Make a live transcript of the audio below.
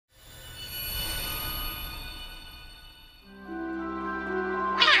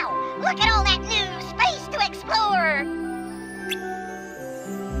Look at all that new space to explore!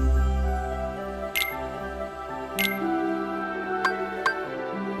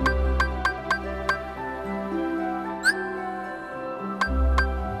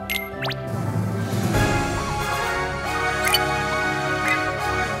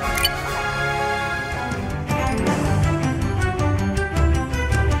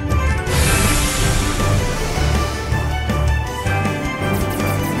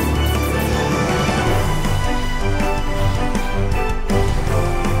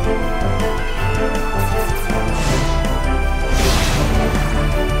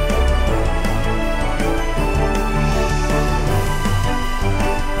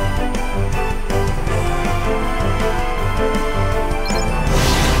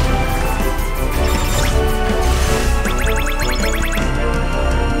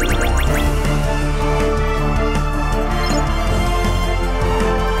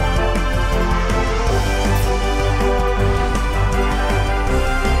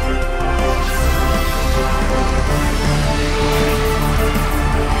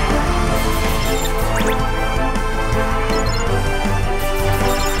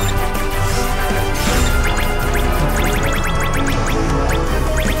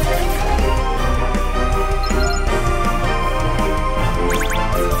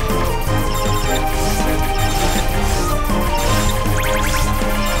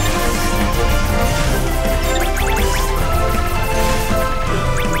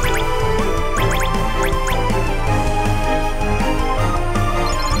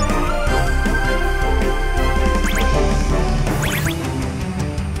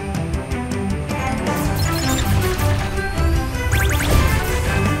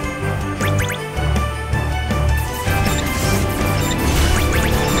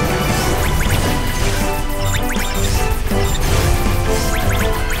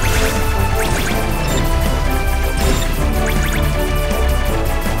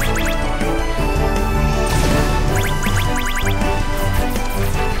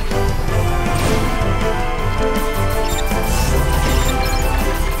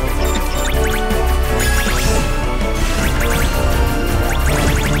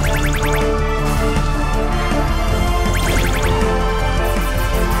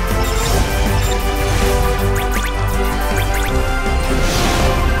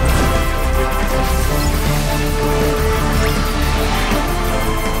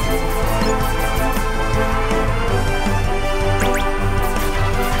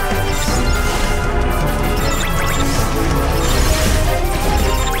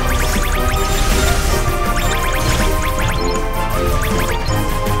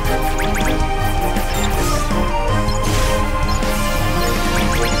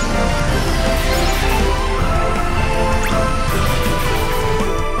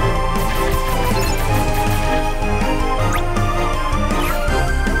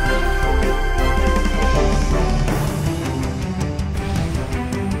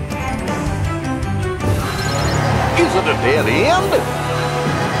 Is it a dead end?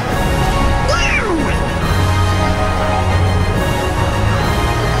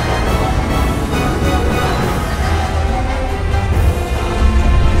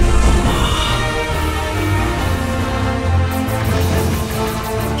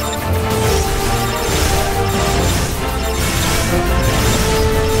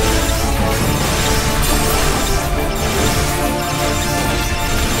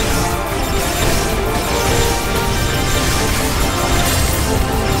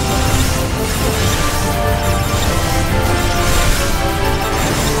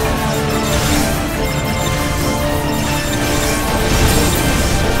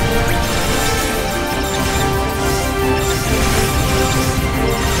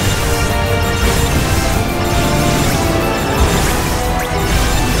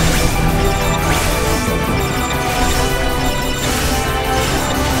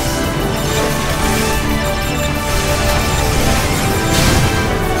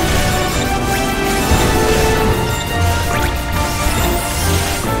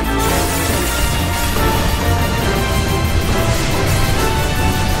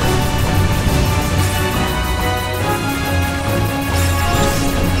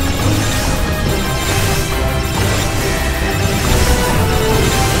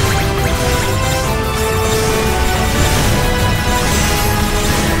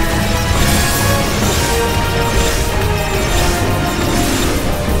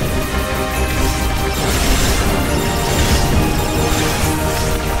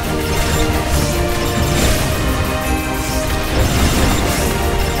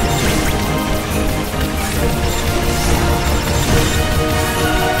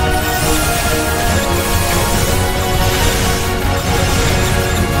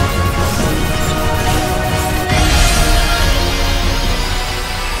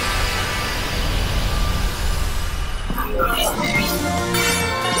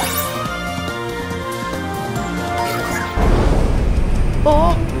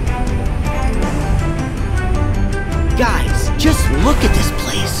 this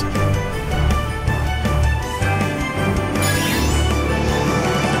place.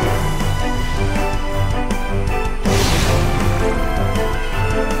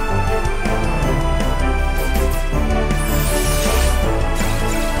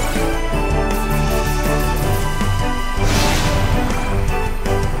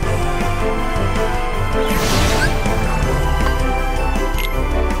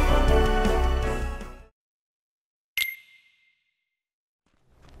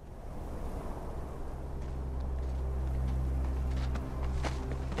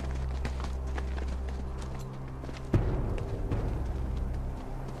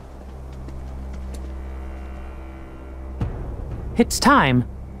 It's time.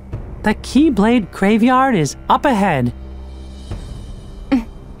 The Keyblade Graveyard is up ahead.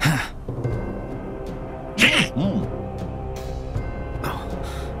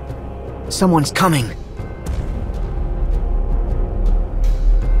 Someone's coming.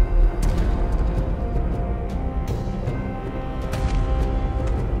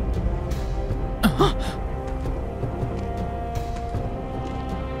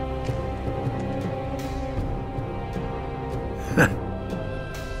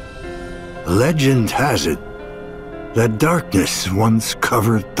 Legend has it that darkness once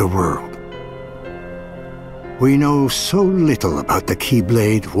covered the world. We know so little about the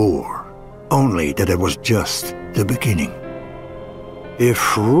Keyblade War, only that it was just the beginning.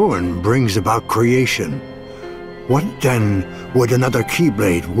 If ruin brings about creation, what then would another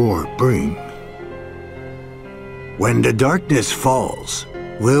Keyblade War bring? When the darkness falls,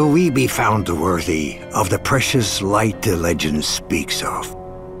 will we be found worthy of the precious light the legend speaks of?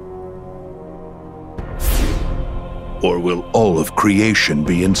 Or will all of creation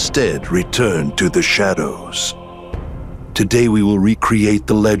be instead returned to the shadows? Today we will recreate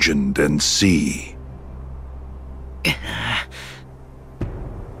the legend and see.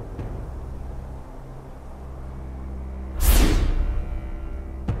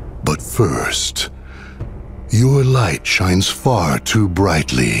 But first, your light shines far too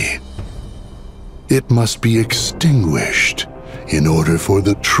brightly. It must be extinguished in order for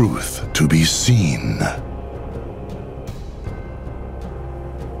the truth to be seen.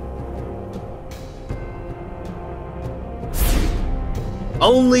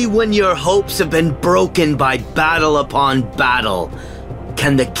 Only when your hopes have been broken by battle upon battle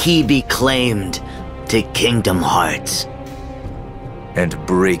can the key be claimed to Kingdom Hearts. And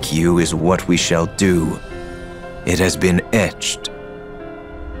break you is what we shall do. It has been etched.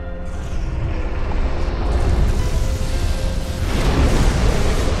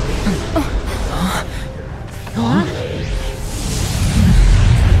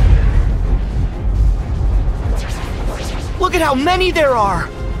 Look at how many there are!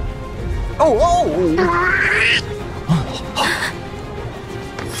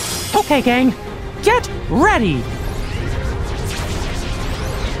 Okay, gang, get ready!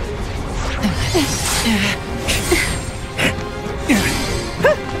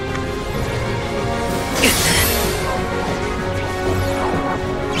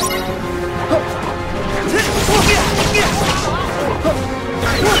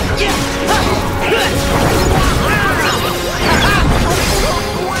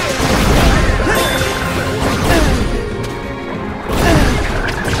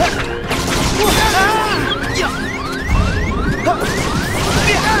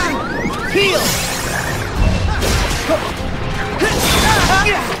 Heal!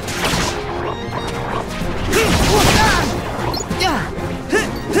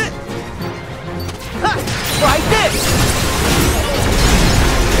 Try this!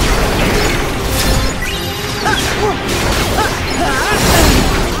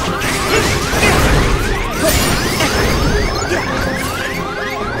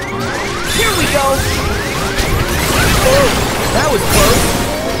 Here we go! Ooh, that was close!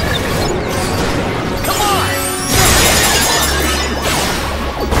 Come on!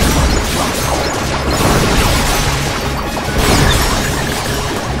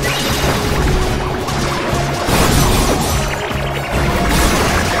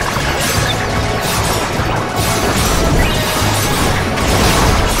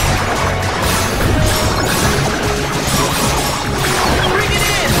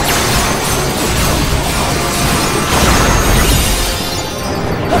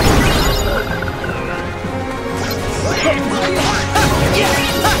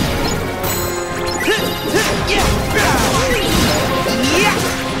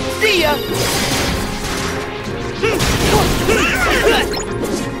 See ya!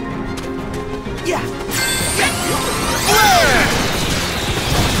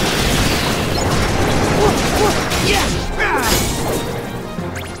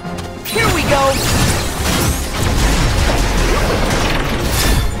 go!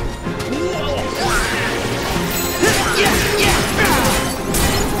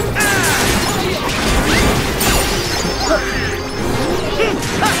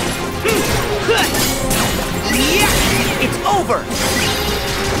 It's over!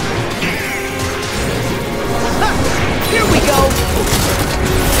 Here we go!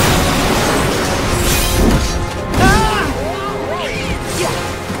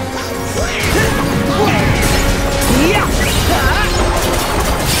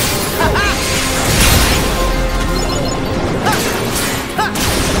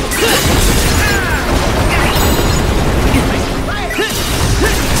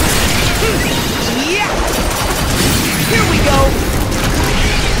 Here we go!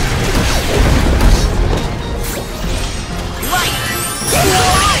 Right!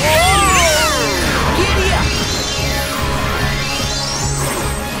 Giddy up!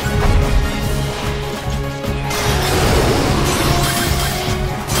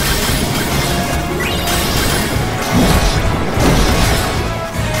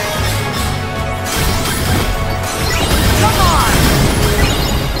 Come on!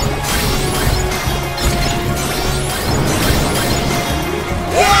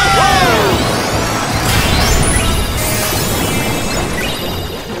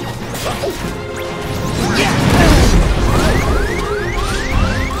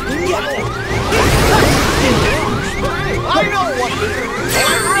 I know what to do!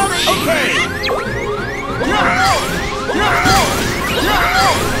 I'm ready! Okay! No! No! No! No!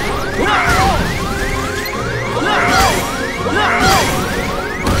 No! No!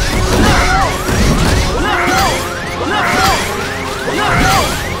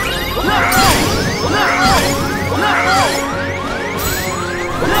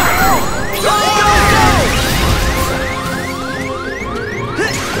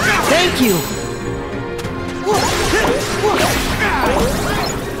 Thank you!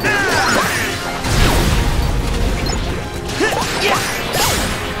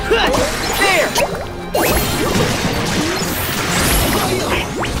 There!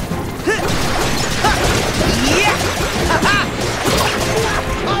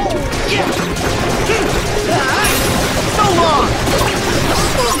 So long!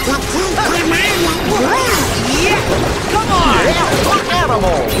 Come on!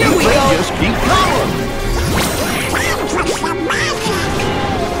 Animal! Here we go! Just keep going!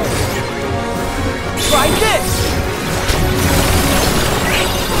 Try this!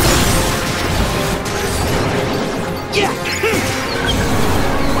 Yeah!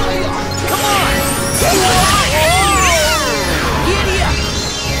 Come on! Giddy up!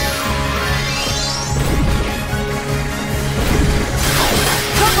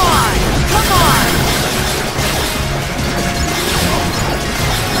 Come on! Come on!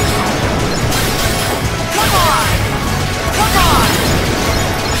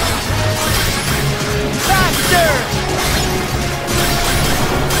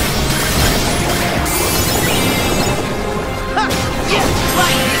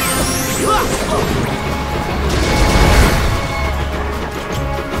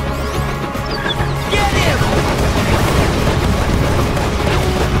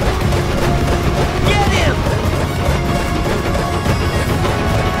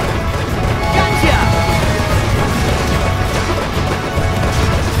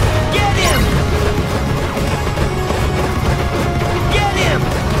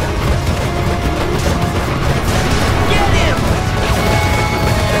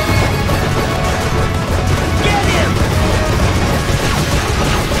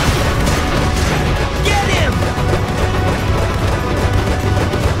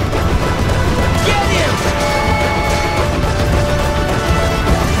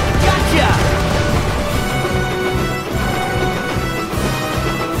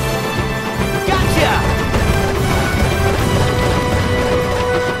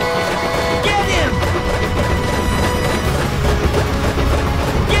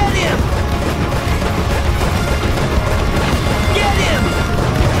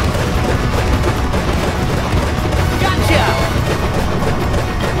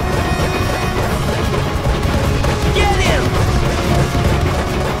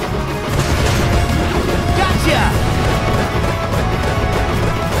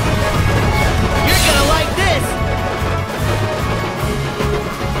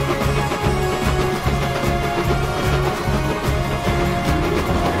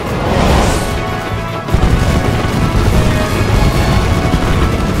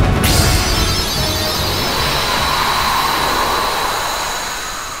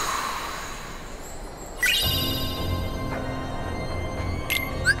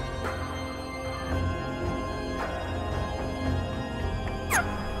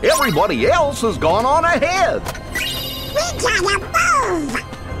 Everybody else has gone on ahead. We gotta move!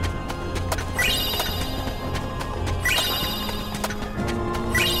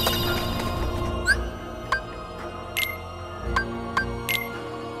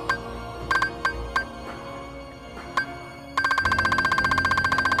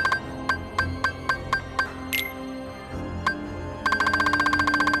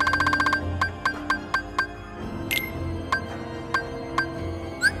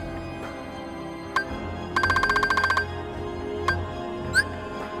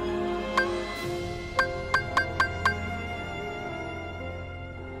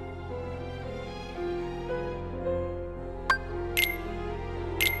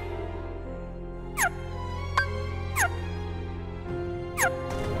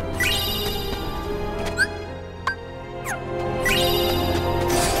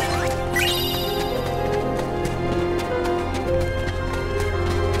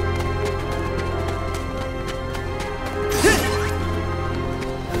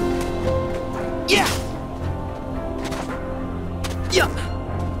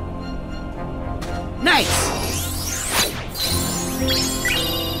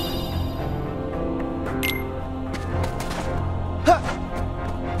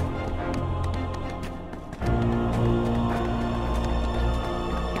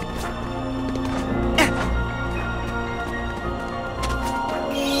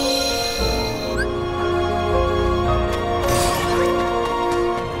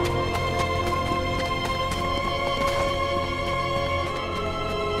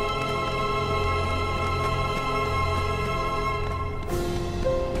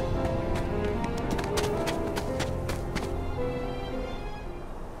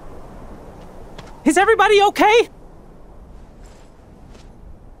 Is everybody okay?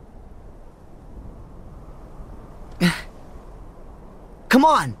 Come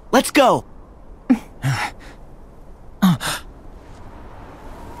on, let's go.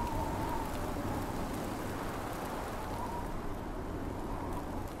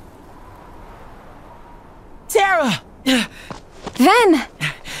 Tara! Ven!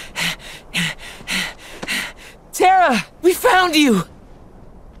 Tara, we found you!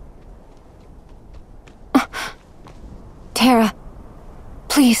 Tara,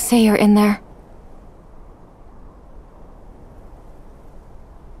 please say you're in there.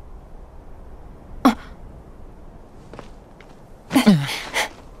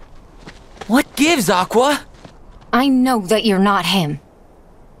 What gives, Aqua? I know that you're not him.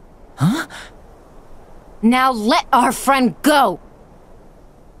 Huh? Now let our friend go!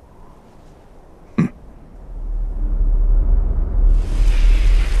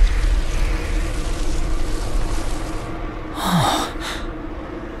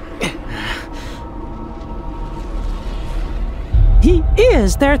 He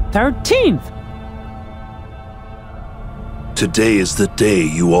is their 13th! Today is the day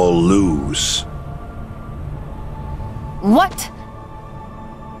you all lose. What?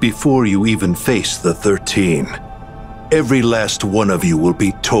 Before you even face the 13, every last one of you will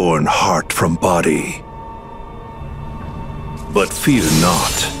be torn heart from body. But fear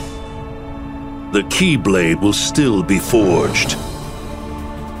not. The Keyblade will still be forged.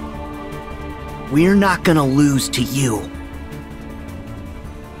 We're not gonna lose to you.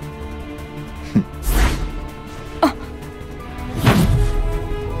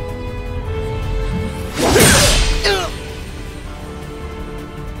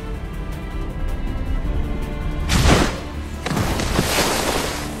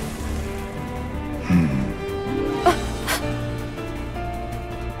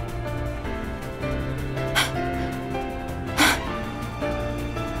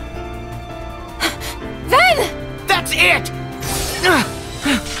 That's it!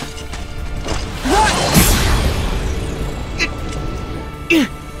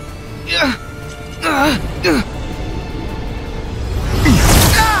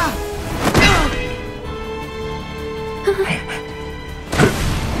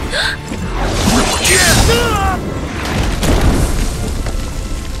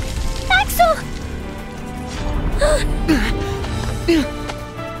 Axel!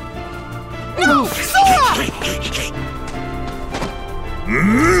 No! Sora!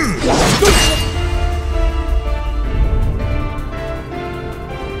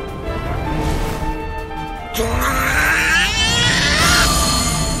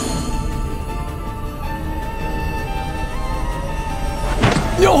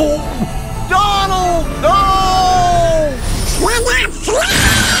 No! Donald! No! We're not fly!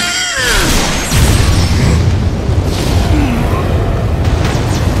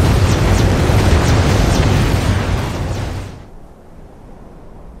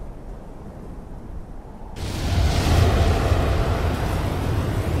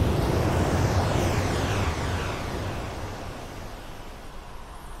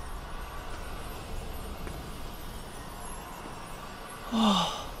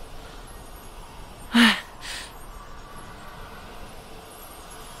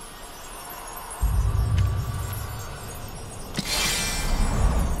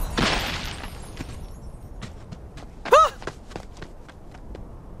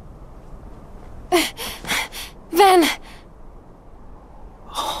 Then...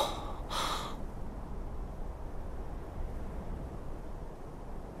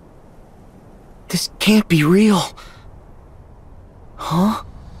 This can't be real. Huh?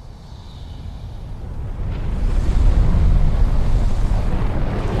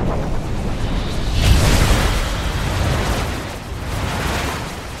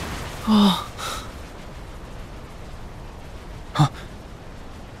 Oh. Huh.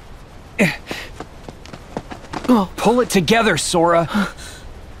 Pull it together, Sora.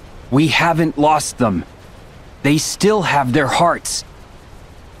 We haven't lost them. They still have their hearts.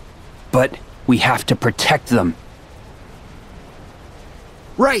 But we have to protect them.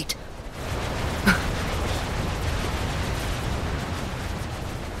 Right.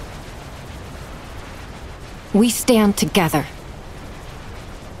 We stand together.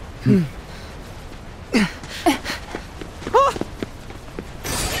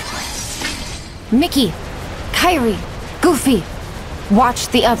 Mickey, Kairi, Goofy, watch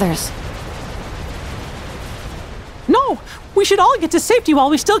the others. No! We should all get to safety while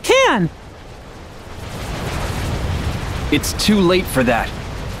we still can! It's too late for that.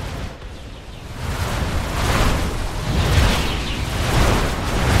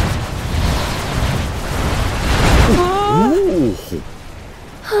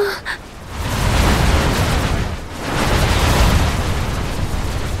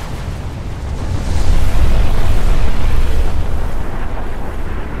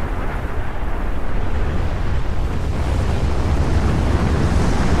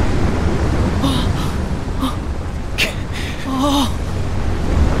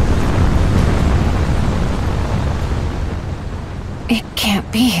 It can't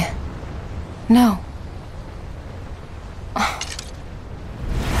be. No.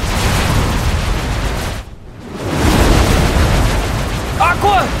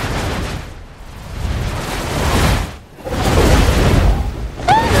 Aqua!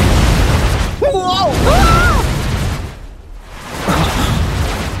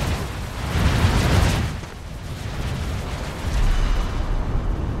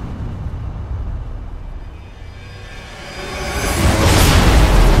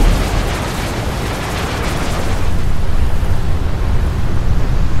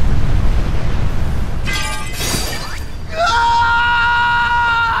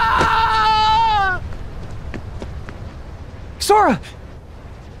 Sora!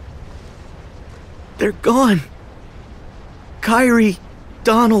 They're gone. Kairi,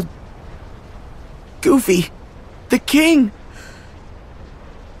 Donald, Goofy, the king.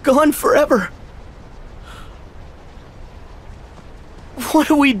 Gone forever. What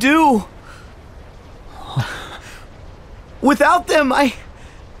do we do? Without them,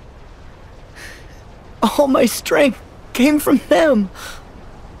 all my strength came from them.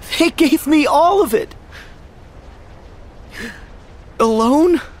 They gave me all of it.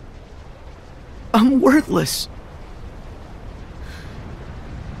 Alone? I'm worthless.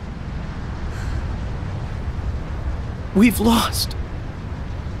 We've lost.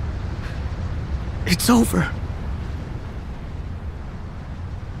 It's over.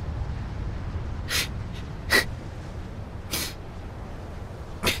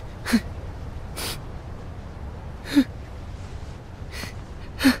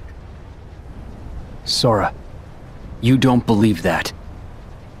 Sora, you don't believe that.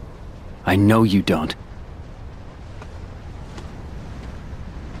 I know you don't.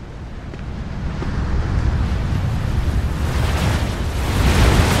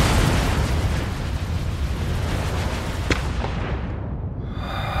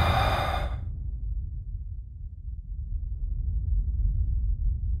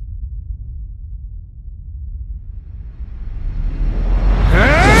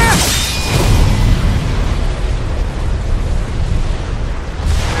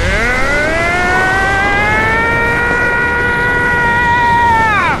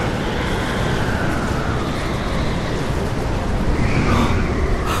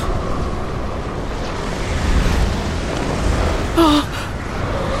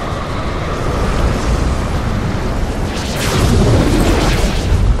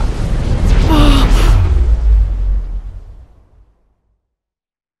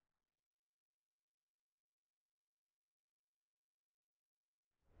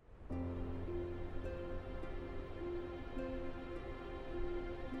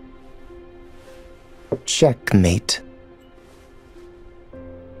 Checkmate.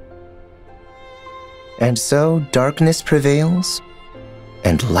 And so darkness prevails,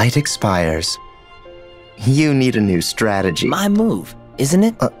 and light expires. You need a new strategy. My move, isn't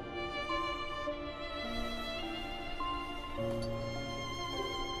it?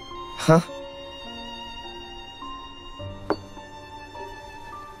 Huh?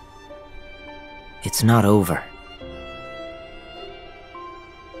 It's not over.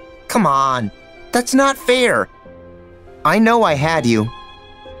 Come on, that's not fair. I know I had you.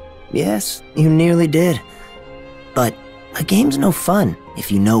 Yes, you nearly did. But a game's no fun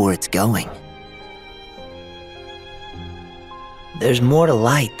if you know where it's going. There's more to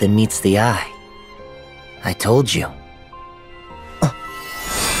light than meets the eye. I told you.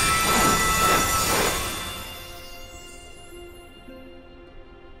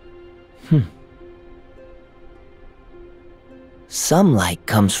 Some light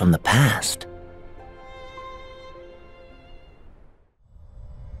comes from the past.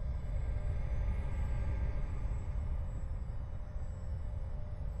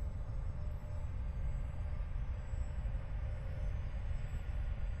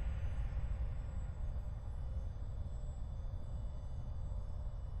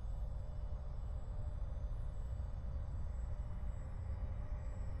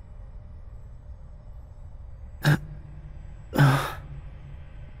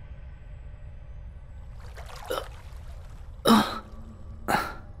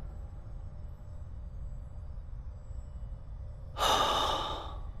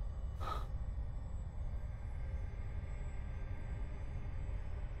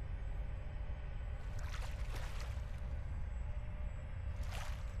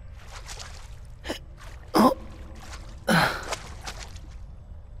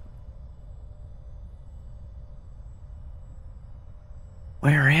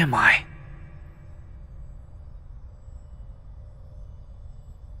 Where am I?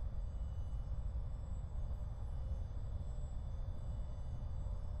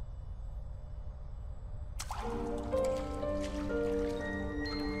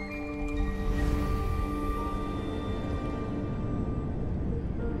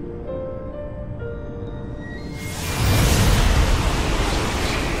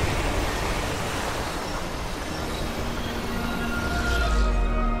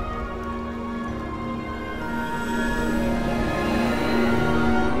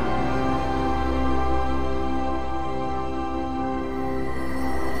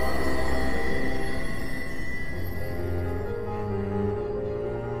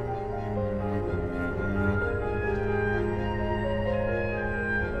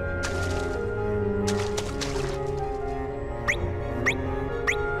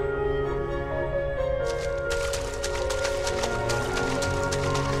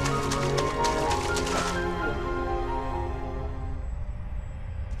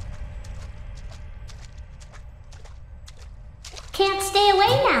 Can't stay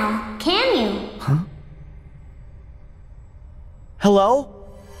away now, can you? Huh? Hello?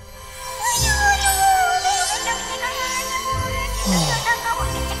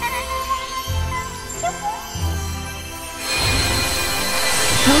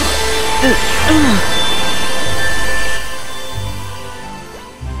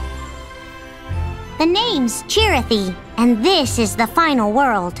 The name's Chirithy, and this is the final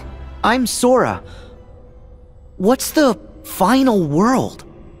world. I'm Sora. What's the final world?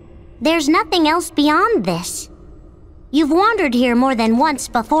 There's nothing else beyond this. You've wandered here more than once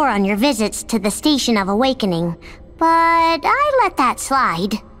before on your visits to the Station of Awakening, but I let that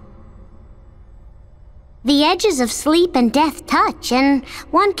slide. The edges of sleep and death touch, and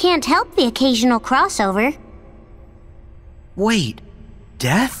one can't help the occasional crossover. Wait,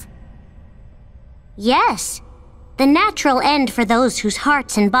 death? Yes, the natural end for those whose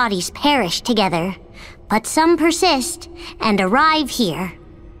hearts and bodies perish together. But some persist and arrive here.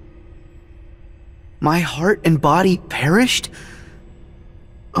 My heart and body perished?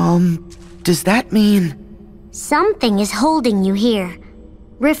 Does that mean... Something is holding you here,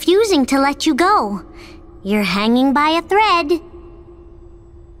 refusing to let you go. You're hanging by a thread.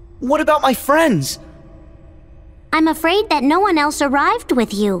 What about my friends? I'm afraid that no one else arrived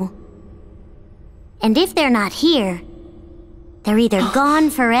with you. And if they're not here, they're either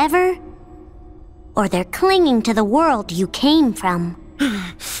gone forever, or they're clinging to the world you came from.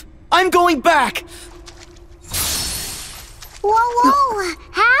 I'm going back! Whoa!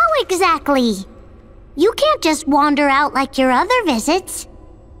 How exactly? You can't just wander out like your other visits.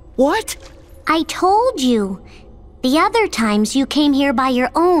 What? I told you. The other times you came here by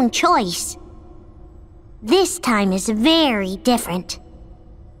your own choice. This time is very different.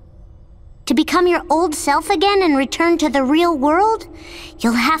 To become your old self again and return to the real world,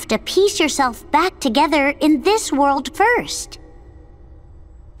 you'll have to piece yourself back together in this world first.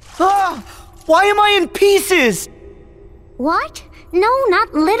 Ah! Why am I in pieces? What? No,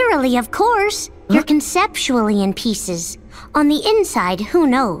 not literally, of course. You're conceptually in pieces. On the inside, who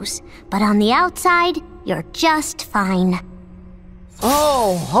knows? But on the outside, you're just fine.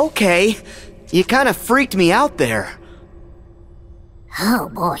 Oh, okay. You kind of freaked me out there. Oh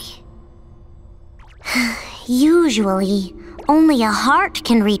boy. Usually, only a heart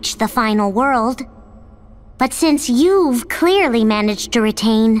can reach the final world. But since you've clearly managed to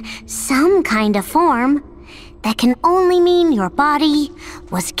retain some kind of form, that can only mean your body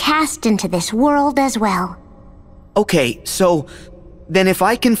was cast into this world as well. Okay, so then if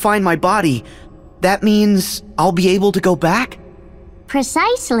I can find my body, that means I'll be able to go back?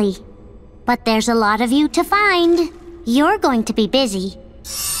 Precisely. But there's a lot of you to find. You're going to be busy.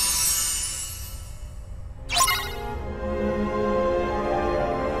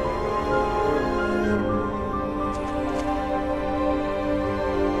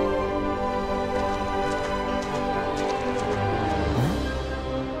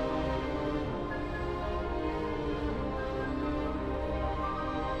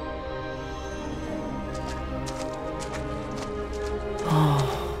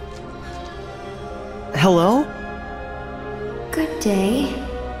 Hello? Good day.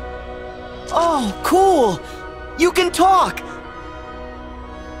 Oh, cool! You can talk!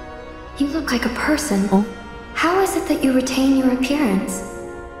 You look like a person. Oh? How is it that you retain your appearance?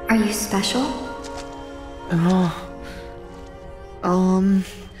 Are you special?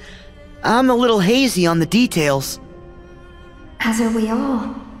 I'm a little hazy on the details. As are we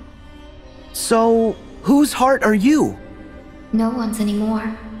all. So, whose heart are you? No one's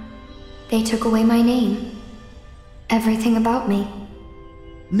anymore. They took away my name. Everything about me.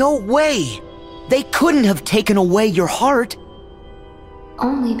 No way! They couldn't have taken away your heart.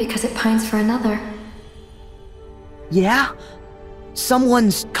 Only because it pines for another. Yeah?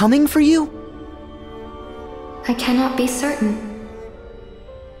 Someone's coming for you? I cannot be certain.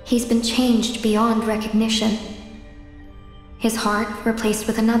 He's been changed beyond recognition. His heart replaced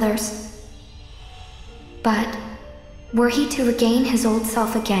with another's. But were he to regain his old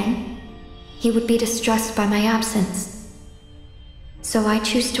self again, he would be distressed by my absence. So I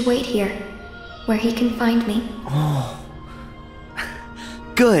choose to wait here, where he can find me. Oh.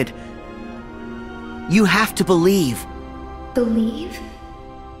 Good. You have to believe. Believe?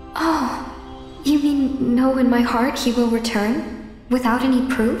 Oh, you mean know in my heart he will return, without any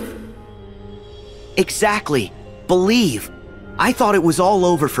proof? Exactly. Believe. I thought it was all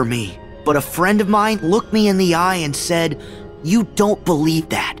over for me, but a friend of mine looked me in the eye and said, "You don't believe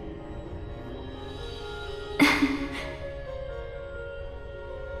that."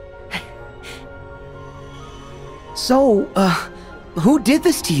 So, who did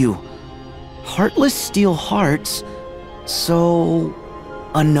this to you? Heartless steal hearts, so...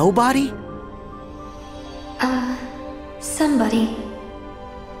 a nobody? Somebody.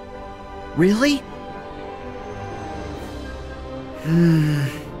 Really?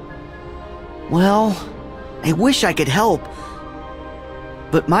 Well, I wish I could help,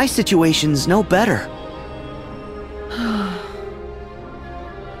 but my situation's no better.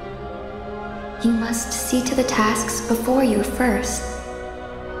 You must see to the tasks before you first.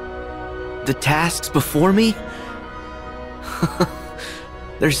 The tasks before me?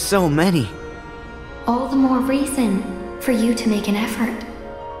 There's so many. All the more reason for you to make an effort.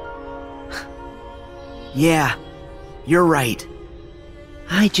 Yeah, you're right.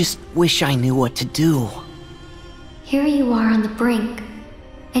 I just wish I knew what to do. Here you are on the brink,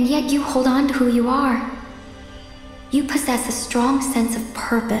 and yet you hold on to who you are. You possess a strong sense of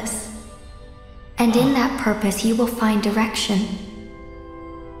purpose. And in that purpose, you will find direction.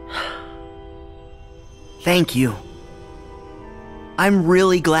 Thank you. I'm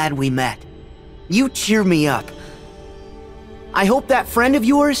really glad we met. You cheer me up. I hope that friend of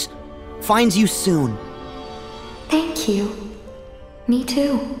yours finds you soon. Thank you. Me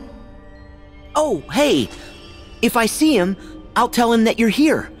too. Oh, hey. If I see him, I'll tell him that you're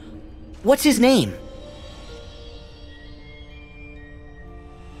here. What's his name?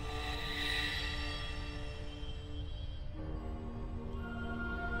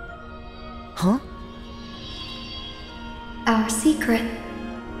 Huh? Our secret.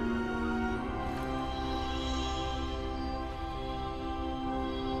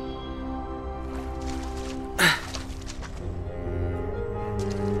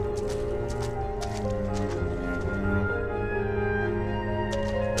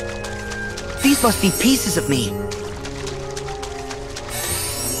 These must be pieces of me.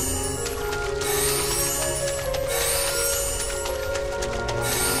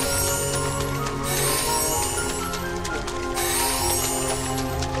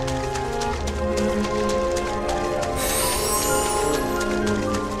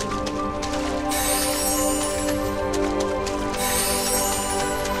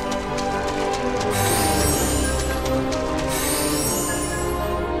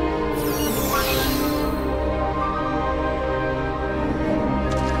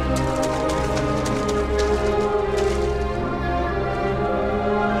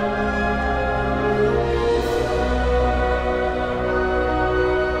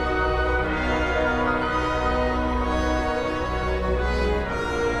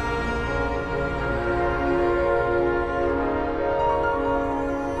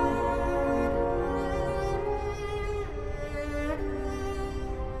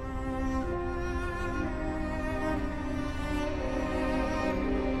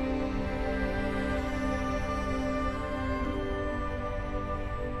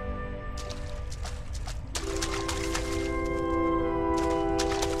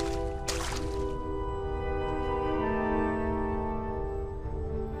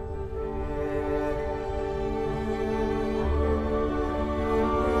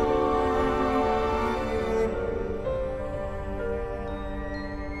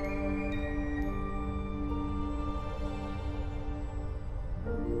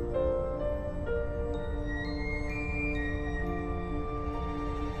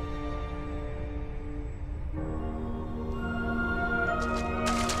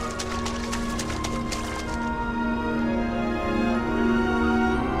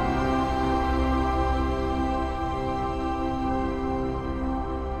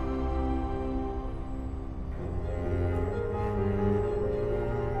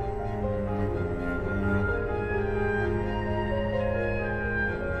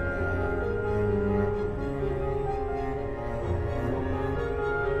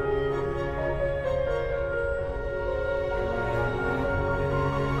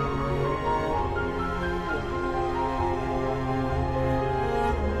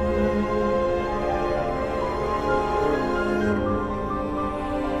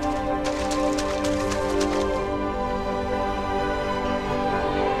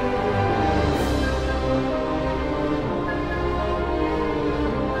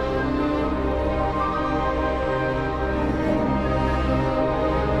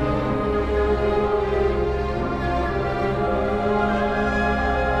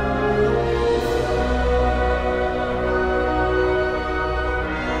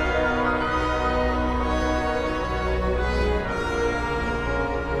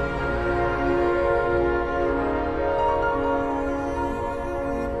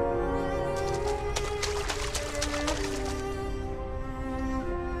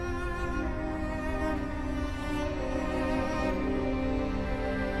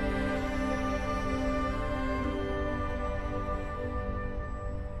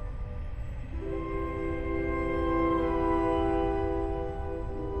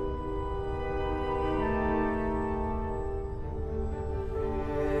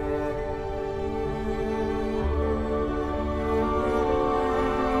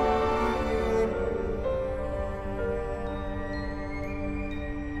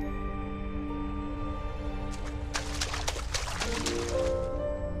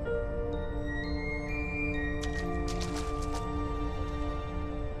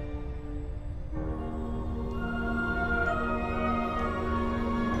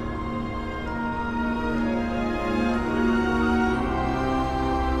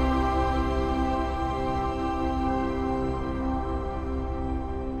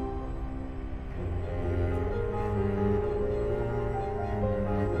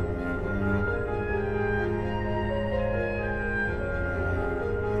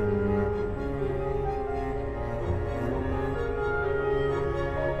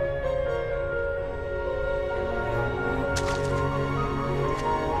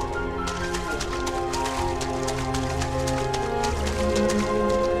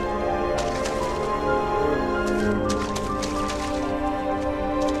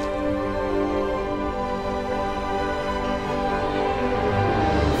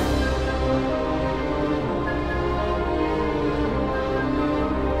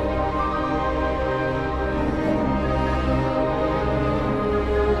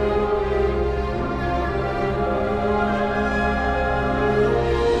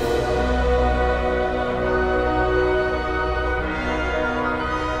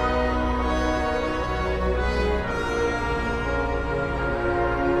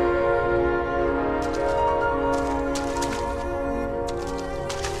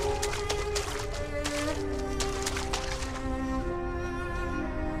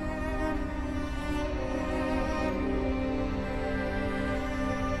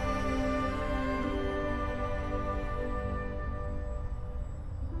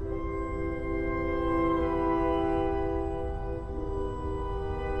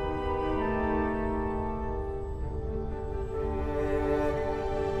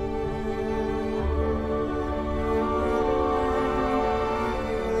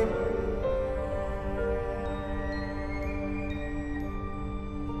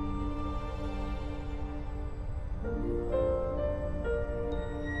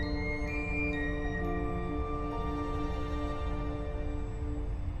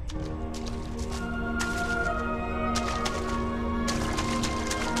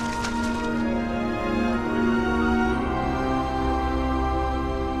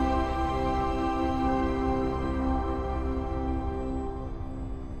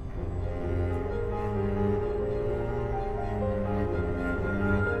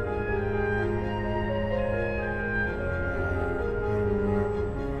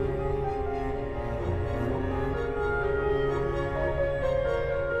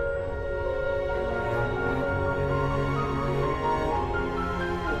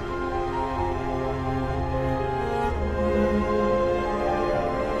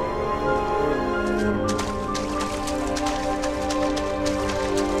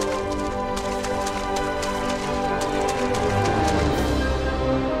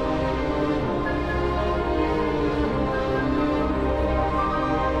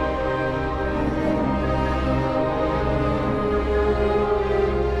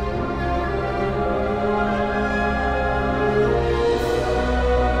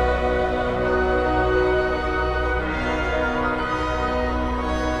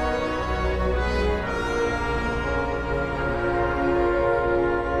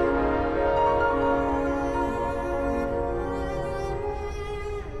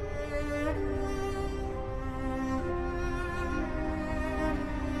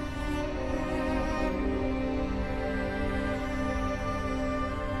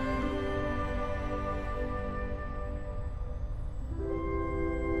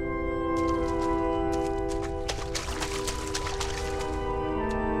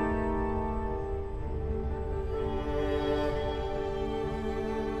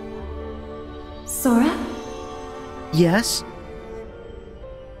 Sora? Yes?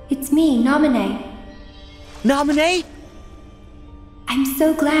 It's me, Naminé. Naminé? I'm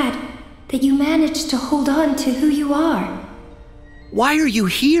so glad that you managed to hold on to who you are. Why are you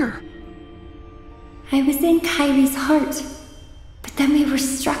here? I was in Kairi's heart, but then we were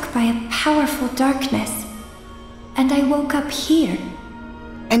struck by a powerful darkness, and I woke up here.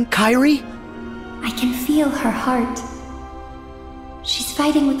 And Kairi? I can feel her heart. She's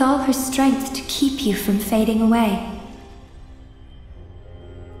fighting with all her strength to keep you from fading away.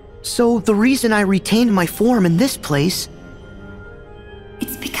 So the reason I retained my form in this place...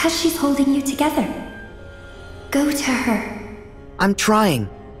 It's because she's holding you together. Go to her. I'm trying,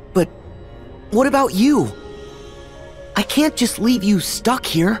 but what about you? I can't just leave you stuck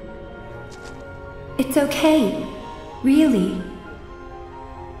here. It's okay. Really.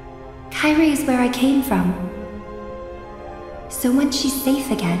 Kairi is where I came from. So once she's safe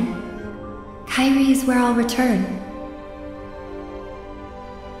again, Kairi is where I'll return.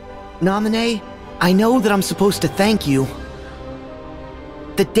 Naminé, I know that I'm supposed to thank you.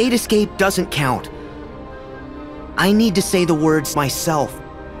 The datascape doesn't count. I need to say the words myself.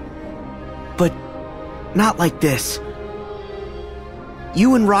 But not like this.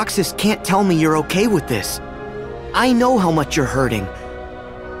 You and Roxas can't tell me you're okay with this. I know how much you're hurting.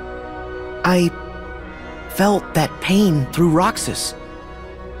 I felt that pain through Roxas.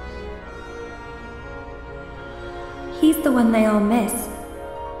 He's the one they all miss.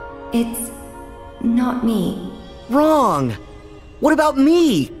 It's not me. Wrong! What about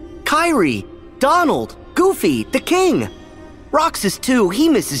me? Kairi, Donald, Goofy, the King. Roxas too, he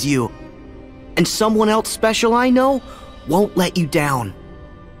misses you. And someone else special I know won't let you down.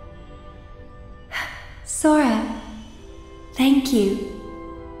 Sora, thank you.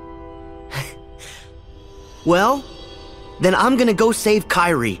 Well, then I'm gonna go save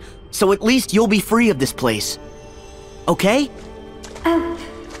Kairi, so at least you'll be free of this place. Okay? Oh,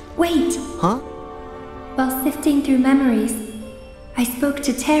 wait. Huh? While sifting through memories, I spoke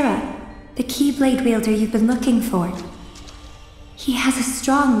to Terra, the Keyblade wielder you've been looking for. He has a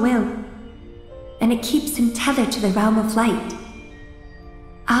strong will, and it keeps him tethered to the realm of light.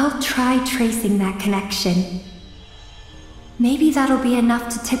 I'll try tracing that connection. Maybe that'll be enough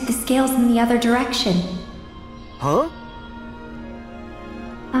to tip the scales in the other direction. Huh?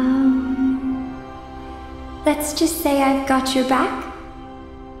 Let's just say I've got your back.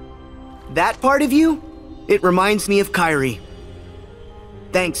 That part of you? It reminds me of Kairi.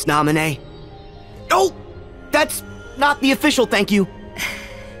 Thanks, Naminé. Oh! That's not the official thank you.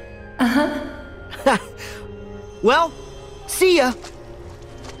 Uh-huh. Well, see ya.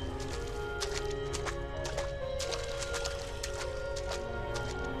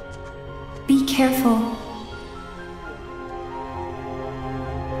 Be careful.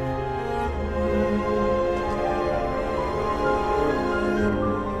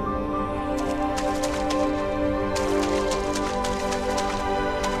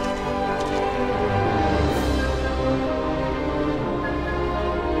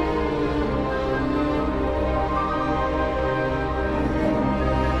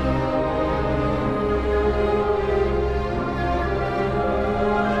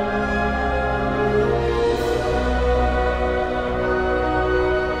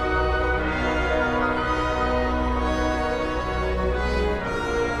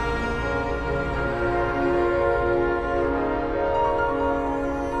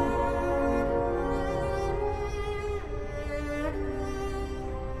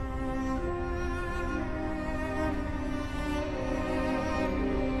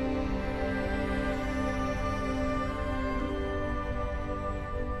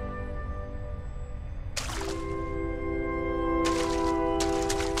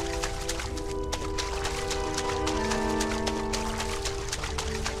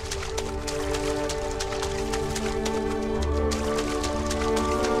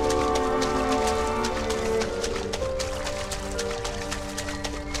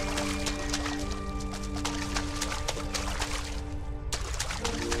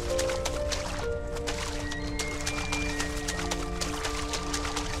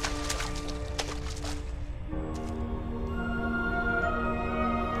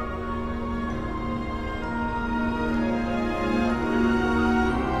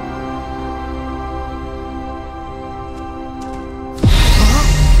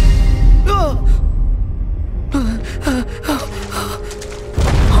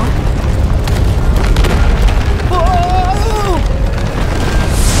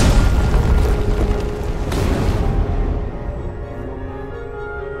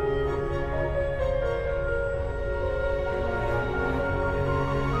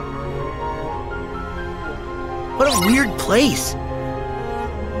 What a weird place.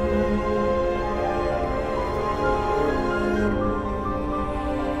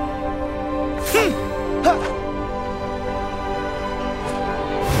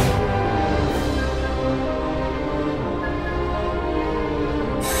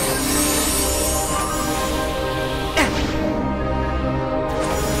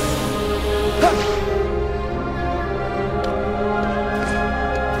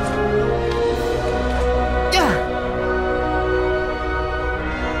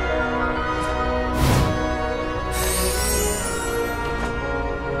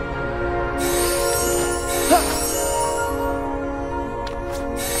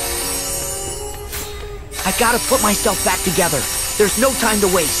 I gotta put myself back together. There's no time to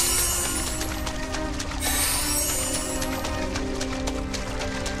waste.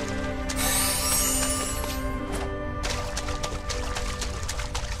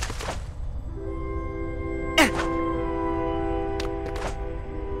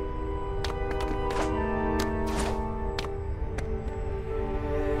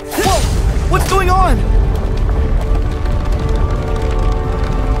 Whoa! What's going on?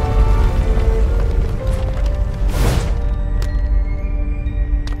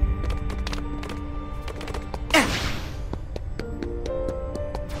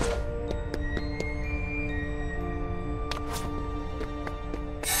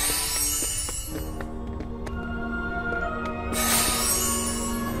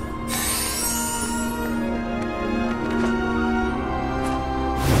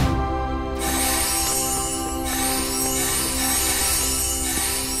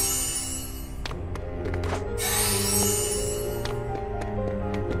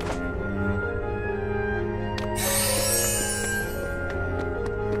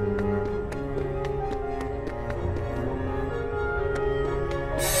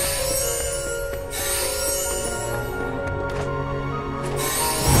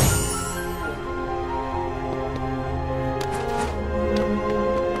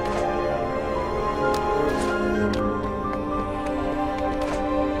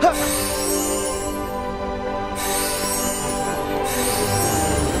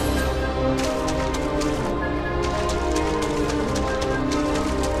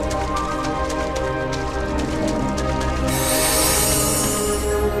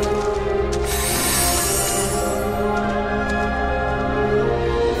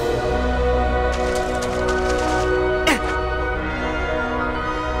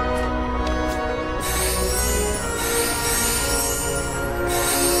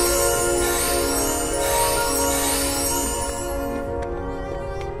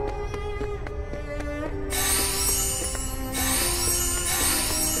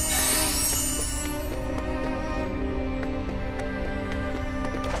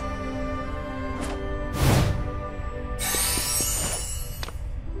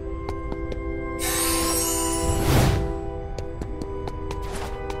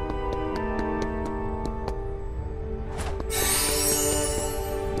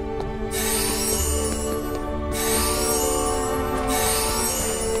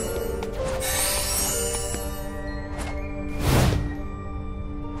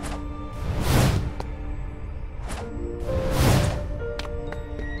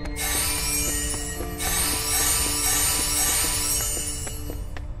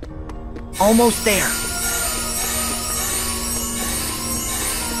 Almost there.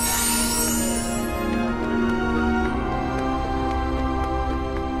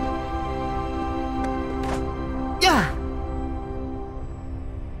 Yeah.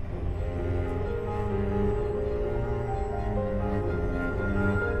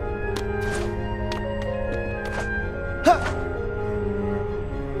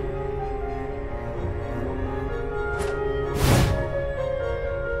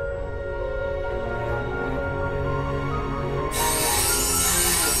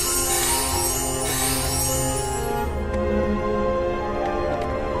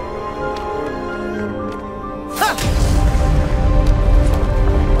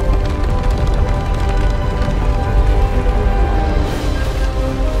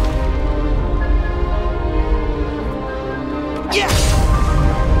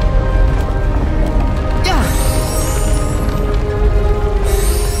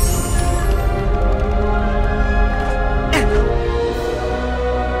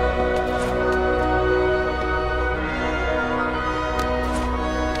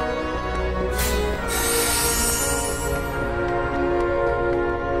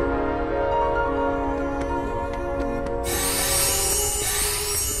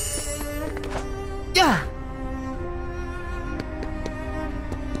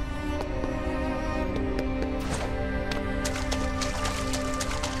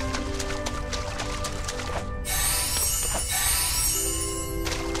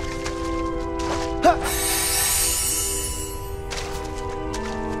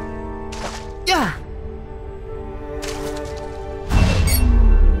 Yeah.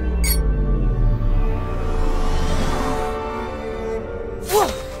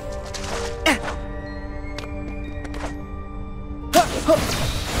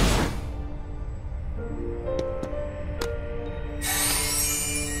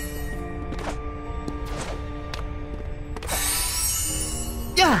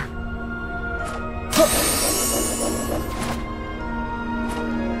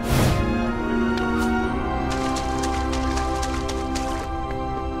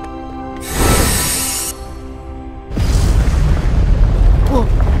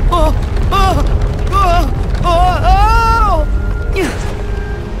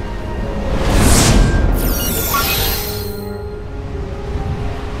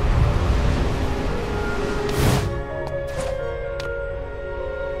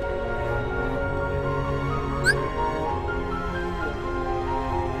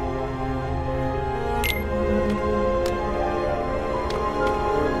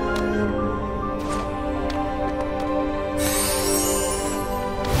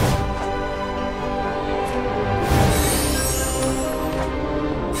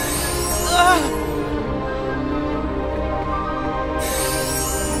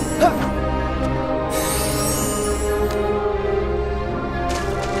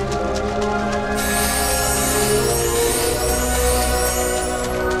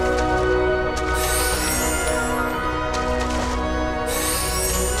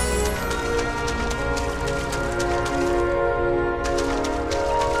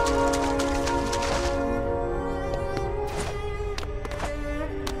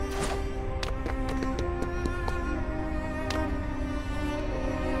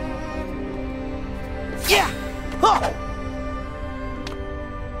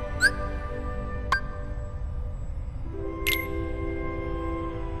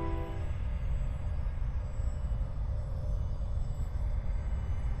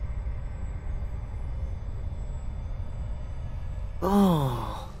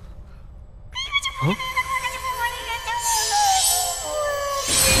 Oh. Huh?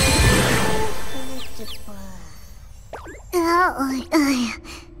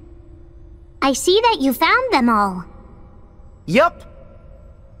 I see that you found them all. Yup.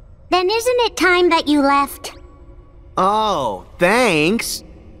 Then isn't it time that you left? Oh, thanks.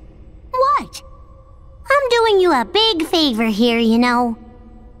 What? I'm doing you a big favor here, you know.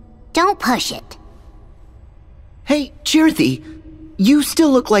 Don't push it. Hey, Cheerthy, you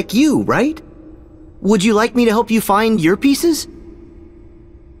still look like you, right? Would you like me to help you find your pieces?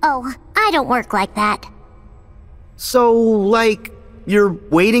 Oh, I don't work like that. So, like, you're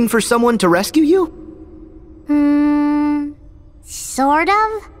waiting for someone to rescue you? Sort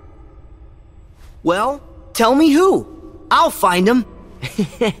of? Well, tell me who. I'll find him.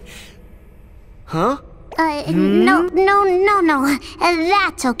 Huh? No.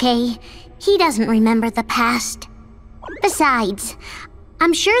 That's okay. He doesn't remember the past. Besides,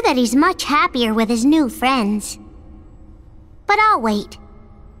 I'm sure that he's much happier with his new friends. But I'll wait.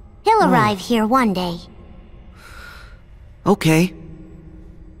 He'll arrive here one day. Okay.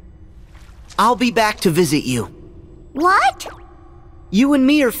 I'll be back to visit you. What? You and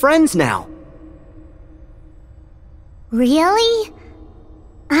me are friends now. Really?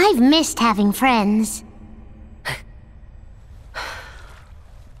 I've missed having friends.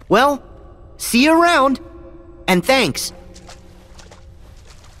 Well, see you around. And thanks.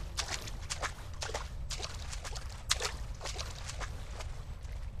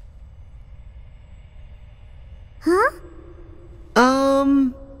 Huh?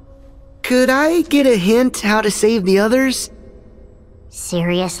 Could I get a hint how to save the others?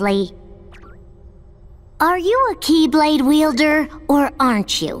 Seriously? Are you a Keyblade wielder, or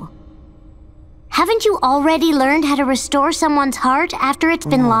aren't you? Haven't you already learned how to restore someone's heart after it's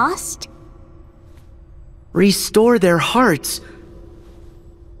been lost? Restore their hearts?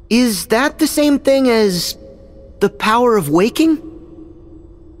 Is that the same thing as the power of waking?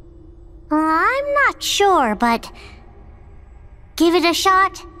 I'm not sure, but give it a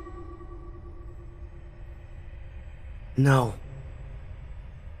shot. No.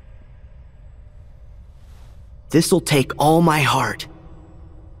 This'll take all my heart.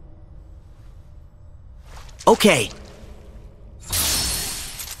 Okay.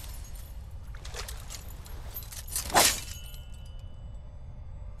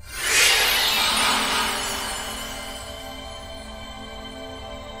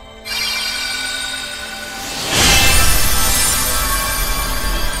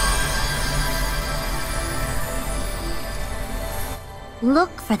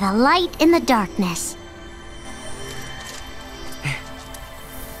 Look for the light in the darkness.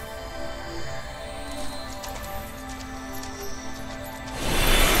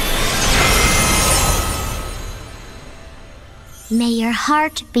 May your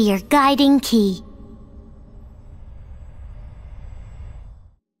heart be your guiding key.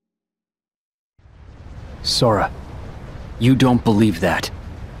 Sora, you don't believe that.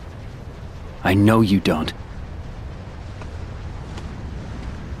 I know you don't.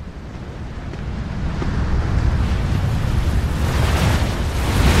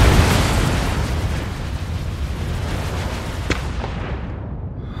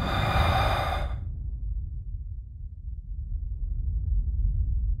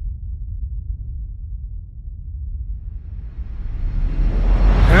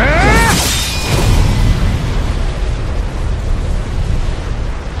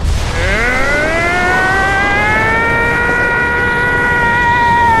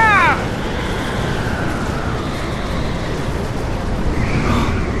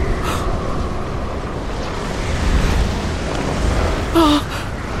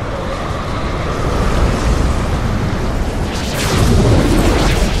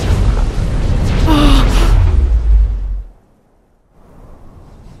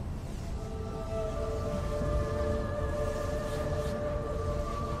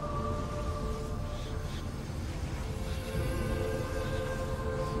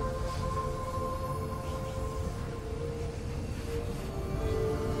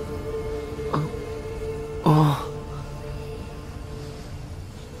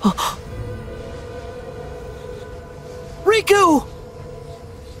 Riku!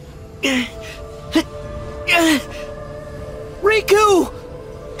 Riku!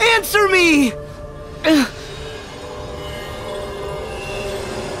 Answer me!